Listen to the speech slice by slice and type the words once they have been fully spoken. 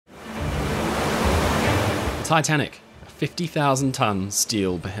Titanic, a 50,000-ton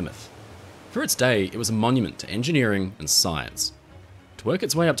steel behemoth. For its day, it was a monument to engineering and science. To work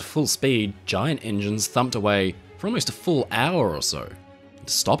its way up to full speed, giant engines thumped away for almost a full hour or so.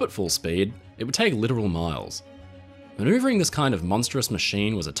 To stop at full speed, it would take literal miles. Maneuvering this kind of monstrous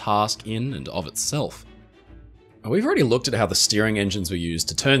machine was a task in and of itself. We've already looked at how the steering engines were used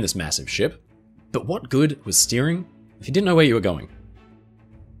to turn this massive ship, but what good was steering if you didn't know where you were going?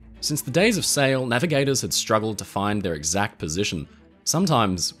 Since the days of sail, navigators had struggled to find their exact position,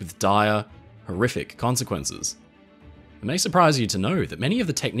 sometimes with dire, horrific consequences. It may surprise you to know that many of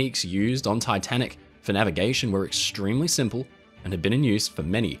the techniques used on Titanic for navigation were extremely simple and had been in use for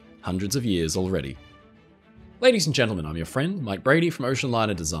many hundreds of years already. Ladies and gentlemen, I'm your friend, Mike Brady from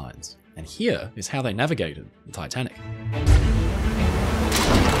Oceanliner Designs, and here is how they navigated the Titanic.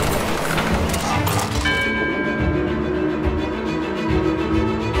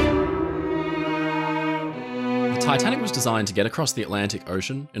 The Titanic was designed to get across the Atlantic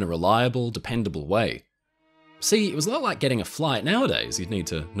Ocean in a reliable, dependable way. See, it was a lot like getting a flight nowadays. You'd need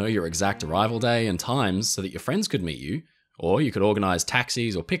to know your exact arrival day and times so that your friends could meet you, or you could organise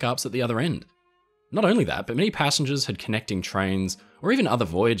taxis or pickups at the other end. Not only that, but many passengers had connecting trains or even other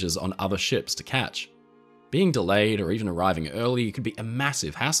voyages on other ships to catch. Being delayed or even arriving early could be a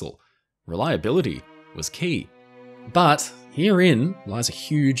massive hassle. Reliability was key. But herein lies a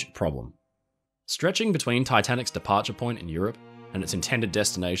huge problem. Stretching between Titanic's departure point in Europe and its intended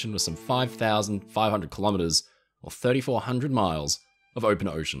destination was some 5,500 kilometers or 3,400 miles of open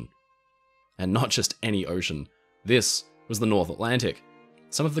ocean. And not just any ocean. This was the North Atlantic,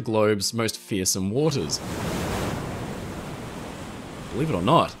 some of the globe's most fearsome waters. Believe it or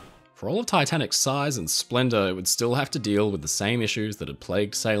not, for all of Titanic's size and splendor, it would still have to deal with the same issues that had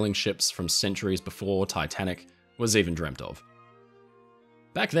plagued sailing ships from centuries before Titanic was even dreamt of.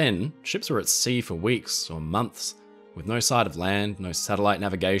 Back then, ships were at sea for weeks or months, with no sight of land, no satellite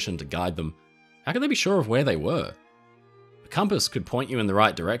navigation to guide them. How could they be sure of where they were? A compass could point you in the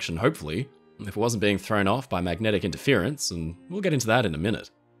right direction, hopefully, if it wasn't being thrown off by magnetic interference, and we'll get into that in a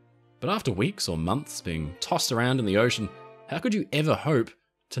minute. But after weeks or months being tossed around in the ocean, how could you ever hope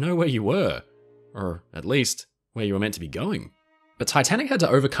to know where you were? Or at least, where you were meant to be going? But Titanic had to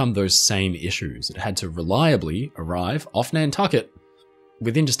overcome those same issues. It had to reliably arrive off Nantucket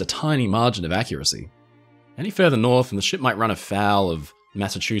within just a tiny margin of accuracy. Any further north and the ship might run afoul of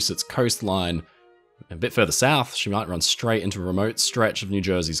Massachusetts coastline. A bit further south, she might run straight into a remote stretch of New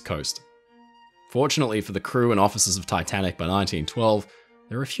Jersey's coast. Fortunately for the crew and officers of Titanic by 1912,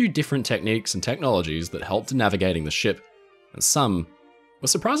 there were a few different techniques and technologies that helped in navigating the ship, and some were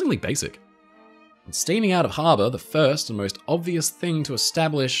surprisingly basic. And steaming out of harbour, the first and most obvious thing to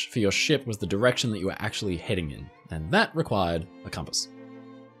establish for your ship was the direction that you were actually heading in, and that required a compass.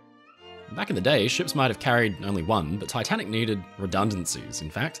 Back in the day, ships might have carried only one, but Titanic needed redundancies. In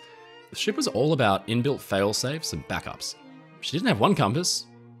fact, the ship was all about inbuilt fail-safes and backups. She didn't have one compass,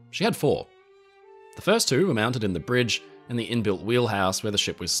 she had four. The first two were mounted in the bridge and the inbuilt wheelhouse where the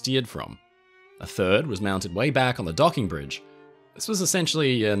ship was steered from. A third was mounted way back on the docking bridge. This was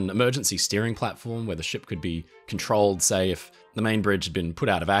essentially an emergency steering platform where the ship could be controlled, say, if the main bridge had been put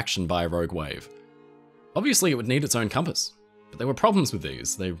out of action by a rogue wave. Obviously, it would need its own compass. But there were problems with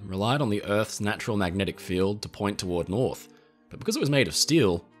these. They relied on the Earth's natural magnetic field to point toward north. But because it was made of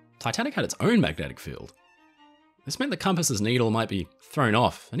steel, Titanic had its own magnetic field. This meant the compass's needle might be thrown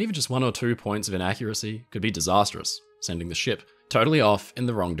off, and even just 1 or 2 points of inaccuracy could be disastrous, sending the ship totally off in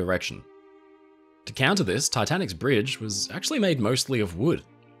the wrong direction. To counter this, Titanic's bridge was actually made mostly of wood.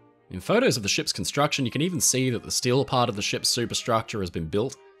 In photos of the ship's construction, you can even see that the steel part of the ship's superstructure has been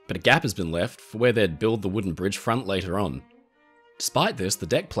built, but a gap has been left for where they'd build the wooden bridge front later on. Despite this, the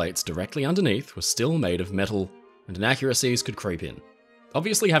deck plates directly underneath were still made of metal, and inaccuracies could creep in.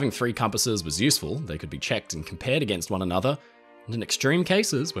 Obviously, having 3 compasses was useful. They could be checked and compared against one another, and in extreme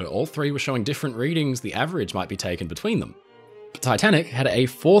cases where all 3 were showing different readings, the average might be taken between them. But Titanic had a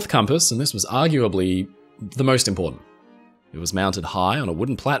 4th compass, and this was arguably the most important. It was mounted high on a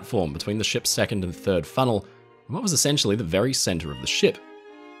wooden platform between the ship's 2nd and 3rd funnel, in what was essentially the very center of the ship.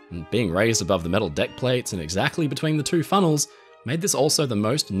 And being raised above the metal deck plates and exactly between the 2 funnels, made this also the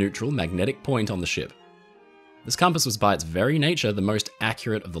most neutral magnetic point on the ship. This compass was by its very nature the most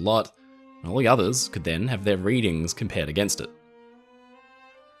accurate of the lot, and all the others could then have their readings compared against it.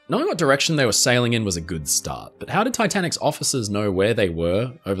 Knowing what direction they were sailing in was a good start, but how did Titanic's officers know where they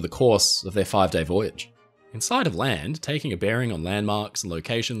were over the course of their 5-day voyage? In sight of land, taking a bearing on landmarks and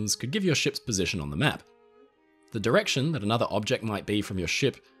locations could give your ship's position on the map. The direction that another object might be from your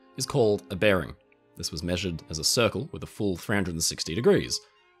ship is called a bearing. This was measured as a circle with a full 360 degrees.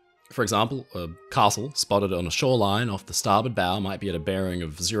 For example, a castle spotted on a shoreline off the starboard bow might be at a bearing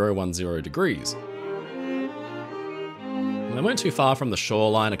of 010 degrees. When they weren't too far from the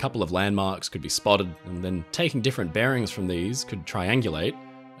shoreline, a couple of landmarks could be spotted, and then taking different bearings from these could triangulate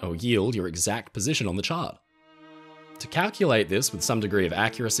or yield your exact position on the chart. To calculate this with some degree of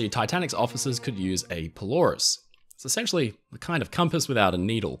accuracy, Titanic's officers could use a Pelorus. It's essentially the kind of compass without a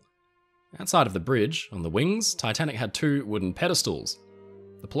needle. Outside of the bridge, on the wings, Titanic had two wooden pedestals.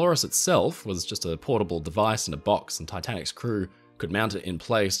 The Pelorus itself was just a portable device in a box, and Titanic's crew could mount it in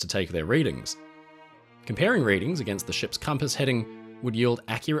place to take their readings. Comparing readings against the ship's compass heading would yield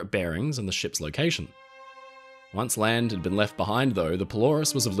accurate bearings and the ship's location. Once land had been left behind though, the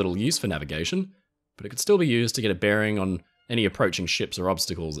Pelorus was of little use for navigation, but it could still be used to get a bearing on any approaching ships or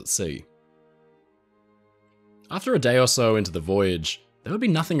obstacles at sea. After a day or so into the voyage, there would be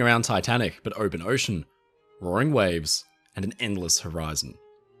nothing around Titanic but open ocean, roaring waves, and an endless horizon.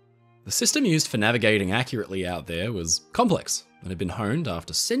 The system used for navigating accurately out there was complex and had been honed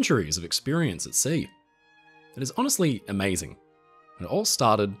after centuries of experience at sea. It is honestly amazing, and it all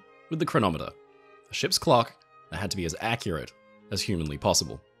started with the chronometer, a ship's clock that had to be as accurate as humanly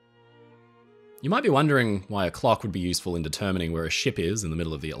possible. You might be wondering why a clock would be useful in determining where a ship is in the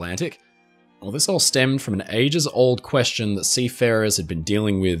middle of the Atlantic. Well, this all stemmed from an ages-old question that seafarers had been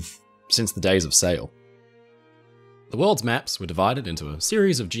dealing with since the days of sail. The world's maps were divided into a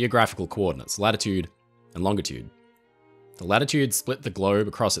series of geographical coordinates, latitude and longitude. The latitude split the globe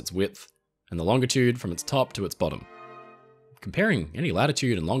across its width, and the longitude from its top to its bottom. Comparing any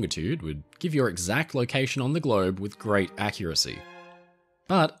latitude and longitude would give your exact location on the globe with great accuracy.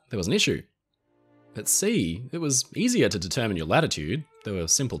 But there was an issue. At sea, it was easier to determine your latitude, there were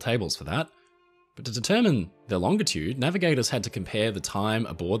simple tables for that, but to determine their longitude, navigators had to compare the time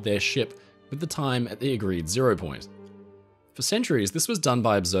aboard their ship with the time at the agreed 0 point. For centuries, this was done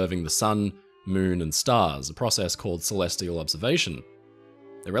by observing the sun, moon, and stars, a process called celestial observation.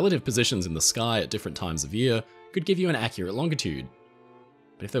 Their relative positions in the sky at different times of year could give you an accurate longitude.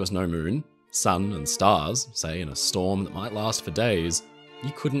 But if there was no moon, sun, and stars, say in a storm that might last for days,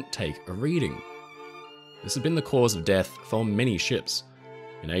 you couldn't take a reading. This had been the cause of death for many ships.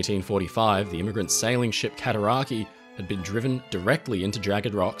 In 1845, the immigrant sailing ship Cataraqui had been driven directly into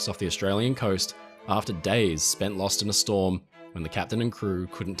jagged rocks off the Australian coast after days spent lost in a storm when the captain and crew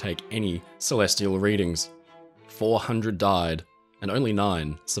couldn't take any celestial readings. 400 died, and only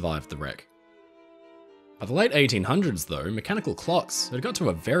 9 survived the wreck. By the late 1800s though, mechanical clocks had got to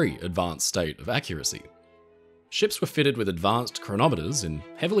a very advanced state of accuracy. Ships were fitted with advanced chronometers in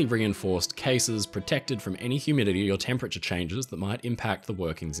heavily reinforced cases protected from any humidity or temperature changes that might impact the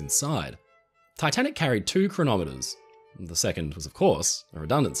workings inside. Titanic carried 2 chronometers. The second was, of course, a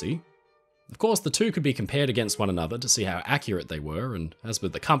redundancy. Of course, the two could be compared against one another to see how accurate they were, and as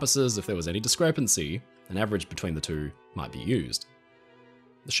with the compasses, if there was any discrepancy, an average between the two might be used.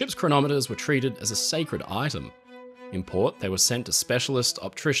 The ship's chronometers were treated as a sacred item. In port, they were sent to specialist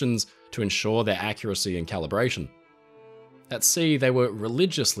opticians to ensure their accuracy and calibration. At sea, they were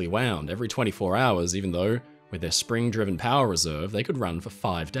religiously wound every 24 hours, even though, with their spring-driven power reserve, they could run for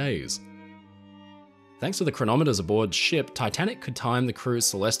 5 days. Thanks to the chronometers aboard ship, Titanic could time the crew's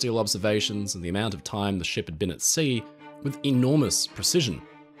celestial observations and the amount of time the ship had been at sea with enormous precision.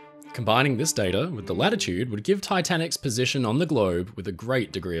 Combining this data with the latitude would give Titanic's position on the globe with a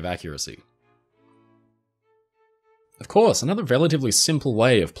great degree of accuracy. Of course, another relatively simple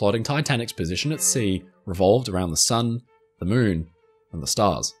way of plotting Titanic's position at sea revolved around the sun, the moon, and the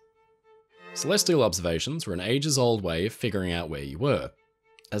stars. Celestial observations were an ages-old way of figuring out where you were.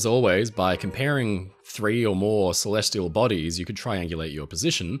 As always, by comparing 3 or more celestial bodies, you could triangulate your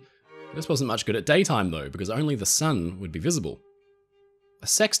position. This wasn't much good at daytime though, because only the sun would be visible. A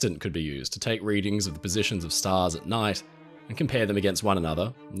sextant could be used to take readings of the positions of stars at night and compare them against one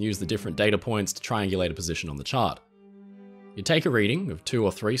another, and use the different data points to triangulate a position on the chart. You'd take a reading of 2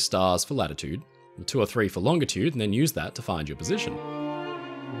 or 3 stars for latitude, and 2 or 3 for longitude, and then use that to find your position.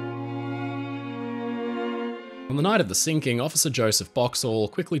 On the night of the sinking, Officer Joseph Boxall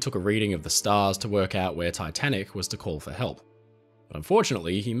quickly took a reading of the stars to work out where Titanic was to call for help. But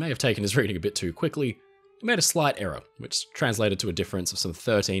unfortunately, he may have taken his reading a bit too quickly. He made a slight error, which translated to a difference of some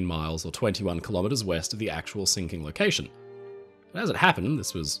 13 miles or 21 kilometers west of the actual sinking location. But as it happened,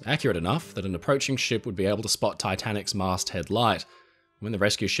 this was accurate enough that an approaching ship would be able to spot Titanic's masthead light. When the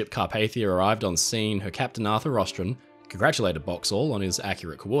rescue ship Carpathia arrived on scene, her captain Arthur Rostron congratulated Boxall on his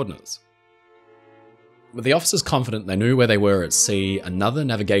accurate coordinates. With the officers confident they knew where they were at sea, another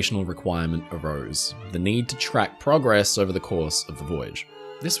navigational requirement arose: the need to track progress over the course of the voyage.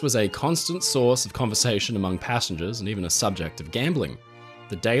 This was a constant source of conversation among passengers and even a subject of gambling.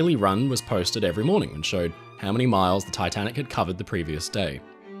 the daily run was posted every morning and showed how many miles the Titanic had covered the previous day.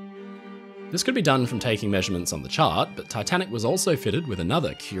 This could be done from taking measurements on the chart, but Titanic was also fitted with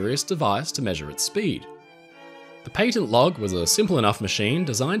another curious device to measure its speed. The patent log was a simple enough machine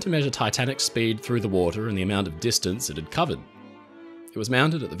designed to measure Titanic's speed through the water and the amount of distance it had covered. It was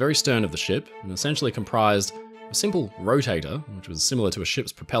mounted at the very stern of the ship and essentially comprised a simple rotator, which was similar to a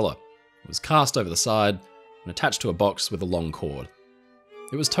ship's propeller. It was cast over the side and attached to a box with a long cord.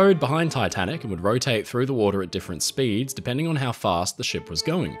 It was towed behind Titanic and would rotate through the water at different speeds depending on how fast the ship was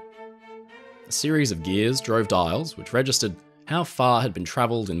going. A series of gears drove dials which registered how far had been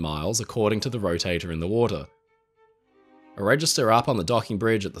travelled in miles according to the rotator in the water. A register up on the docking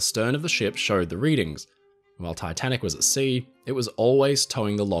bridge at the stern of the ship showed the readings. While Titanic was at sea, it was always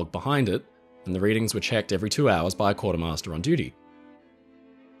towing the log behind it, and the readings were checked every 2 hours by a quartermaster on duty.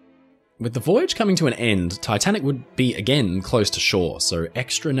 With the voyage coming to an end, Titanic would be again close to shore, so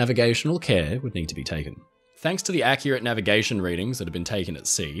extra navigational care would need to be taken. Thanks to the accurate navigation readings that had been taken at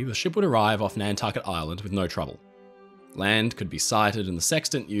sea, the ship would arrive off Nantucket Island with no trouble. Land could be sighted and the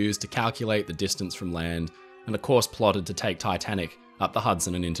sextant used to calculate the distance from land, and a course plotted to take Titanic up the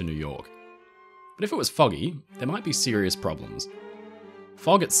Hudson and into New York. But if it was foggy, there might be serious problems.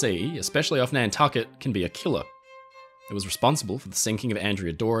 Fog at sea, especially off Nantucket, can be a killer. It was responsible for the sinking of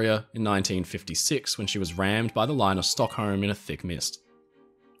Andrea Doria in 1956 when she was rammed by the liner Stockholm in a thick mist.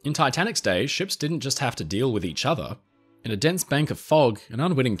 In Titanic's day, ships didn't just have to deal with each other. In a dense bank of fog, an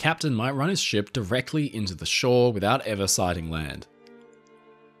unwitting captain might run his ship directly into the shore without ever sighting land.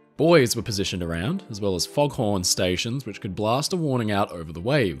 Buoys were positioned around, as well as foghorn stations which could blast a warning out over the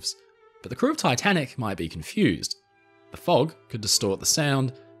waves. But the crew of Titanic might be confused. The fog could distort the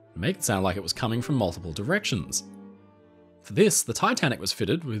sound and make it sound like it was coming from multiple directions. For this, the Titanic was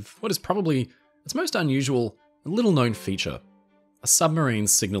fitted with what is probably its most unusual and little-known feature: a submarine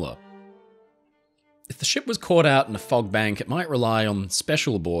signaller. If the ship was caught out in a fog bank, it might rely on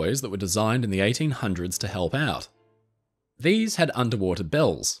special buoys that were designed in the 1800s to help out. These had underwater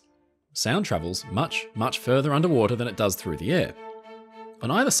bells. Sound travels much, much further underwater than it does through the air. On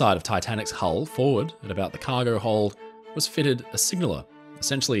either side of Titanic's hull, forward at about the cargo hold, was fitted a signaller,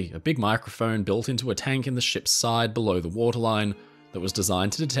 essentially a big microphone built into a tank in the ship's side below the waterline that was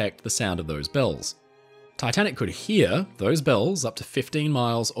designed to detect the sound of those bells. Titanic could hear those bells up to 15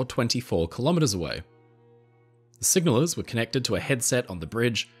 miles or 24 kilometers away. The signallers were connected to a headset on the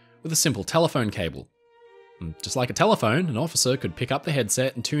bridge with a simple telephone cable. And just like a telephone, an officer could pick up the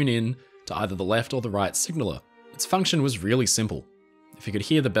headset and tune in to either the left or the right signaller. Its function was really simple. If you could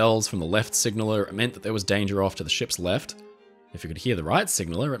hear the bells from the left signaller, it meant that there was danger off to the ship's left. If you could hear the right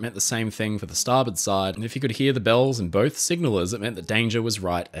signaller, it meant the same thing for the starboard side, and if you could hear the bells in both signallers, it meant that danger was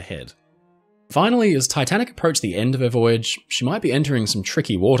right ahead. Finally, as Titanic approached the end of her voyage, she might be entering some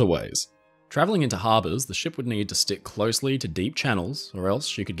tricky waterways. Travelling into harbours, the ship would need to stick closely to deep channels, or else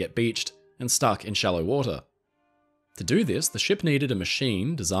she could get beached and stuck in shallow water. To do this, the ship needed a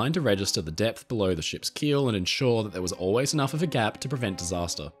machine designed to register the depth below the ship's keel and ensure that there was always enough of a gap to prevent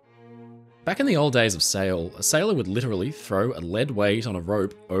disaster. Back in the old days of sail, a sailor would literally throw a lead weight on a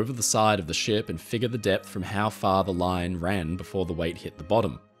rope over the side of the ship and figure the depth from how far the line ran before the weight hit the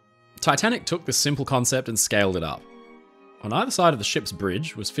bottom. Titanic took this simple concept and scaled it up. On either side of the ship's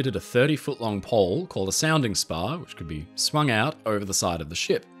bridge was fitted a 30-foot-long pole called a sounding spar, which could be swung out over the side of the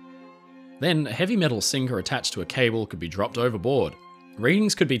ship. Then, a heavy metal sinker attached to a cable could be dropped overboard.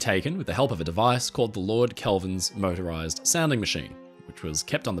 Readings could be taken with the help of a device called the Lord Kelvin's motorised sounding machine, which was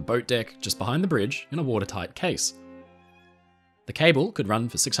kept on the boat deck just behind the bridge in a watertight case. The cable could run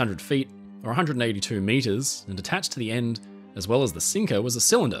for 600 feet, or 182 metres, and attached to the end, as well as the sinker, was a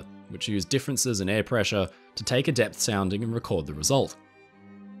cylinder, which used differences in air pressure to take a depth sounding and record the result.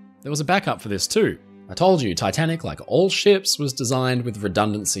 There was a backup for this too. I told you, Titanic, like all ships, was designed with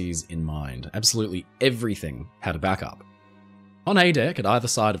redundancies in mind. Absolutely everything had a backup. On A deck, at either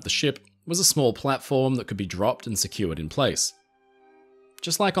side of the ship, was a small platform that could be dropped and secured in place.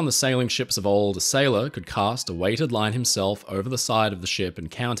 Just like on the sailing ships of old, a sailor could cast a weighted line himself over the side of the ship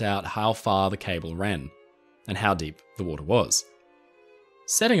and count out how far the cable ran, and how deep the water was.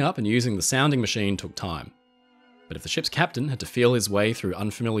 Setting up and using the sounding machine took time, but if the ship's captain had to feel his way through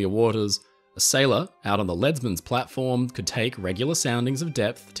unfamiliar waters, a sailor out on the leadsman's platform could take regular soundings of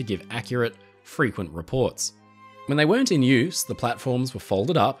depth to give accurate, frequent reports. When they weren't in use, the platforms were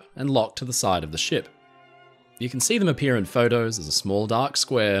folded up and locked to the side of the ship. You can see them appear in photos as a small dark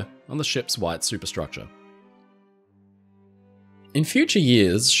square on the ship's white superstructure. In future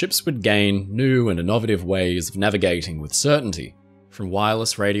years, ships would gain new and innovative ways of navigating with certainty, from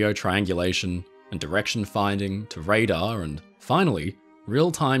wireless radio triangulation and direction finding to radar and, finally,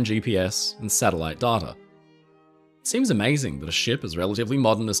 real-time GPS, and satellite data. It seems amazing that a ship as relatively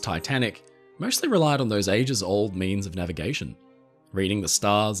modern as Titanic mostly relied on those ages-old means of navigation, reading the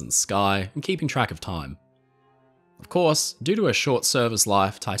stars and sky and keeping track of time. Of course, due to her short service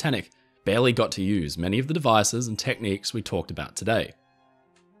life, Titanic barely got to use many of the devices and techniques we talked about today.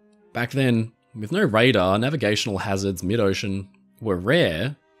 Back then, with no radar, navigational hazards mid-ocean were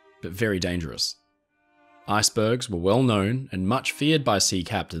rare, but very dangerous. Icebergs were well known and much feared by sea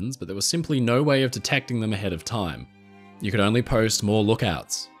captains, but there was simply no way of detecting them ahead of time. You could only post more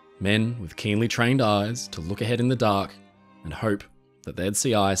lookouts, men with keenly trained eyes to look ahead in the dark and hope that they'd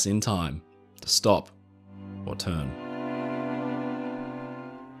see ice in time to stop or turn.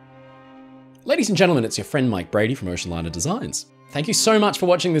 Ladies and gentlemen, it's your friend Mike Brady from Oceanliner Designs. Thank you so much for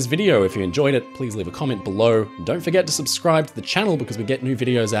watching this video. If you enjoyed it, please leave a comment below. And don't forget to subscribe to the channel because we get new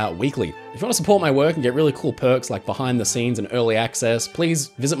videos out weekly. If you want to support my work and get really cool perks like behind the scenes and early access, please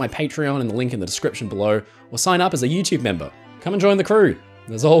visit my Patreon in the link in the description below, or sign up as a YouTube member. Come and join the crew.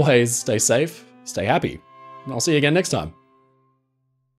 As always, stay safe, stay happy, and I'll see you again next time.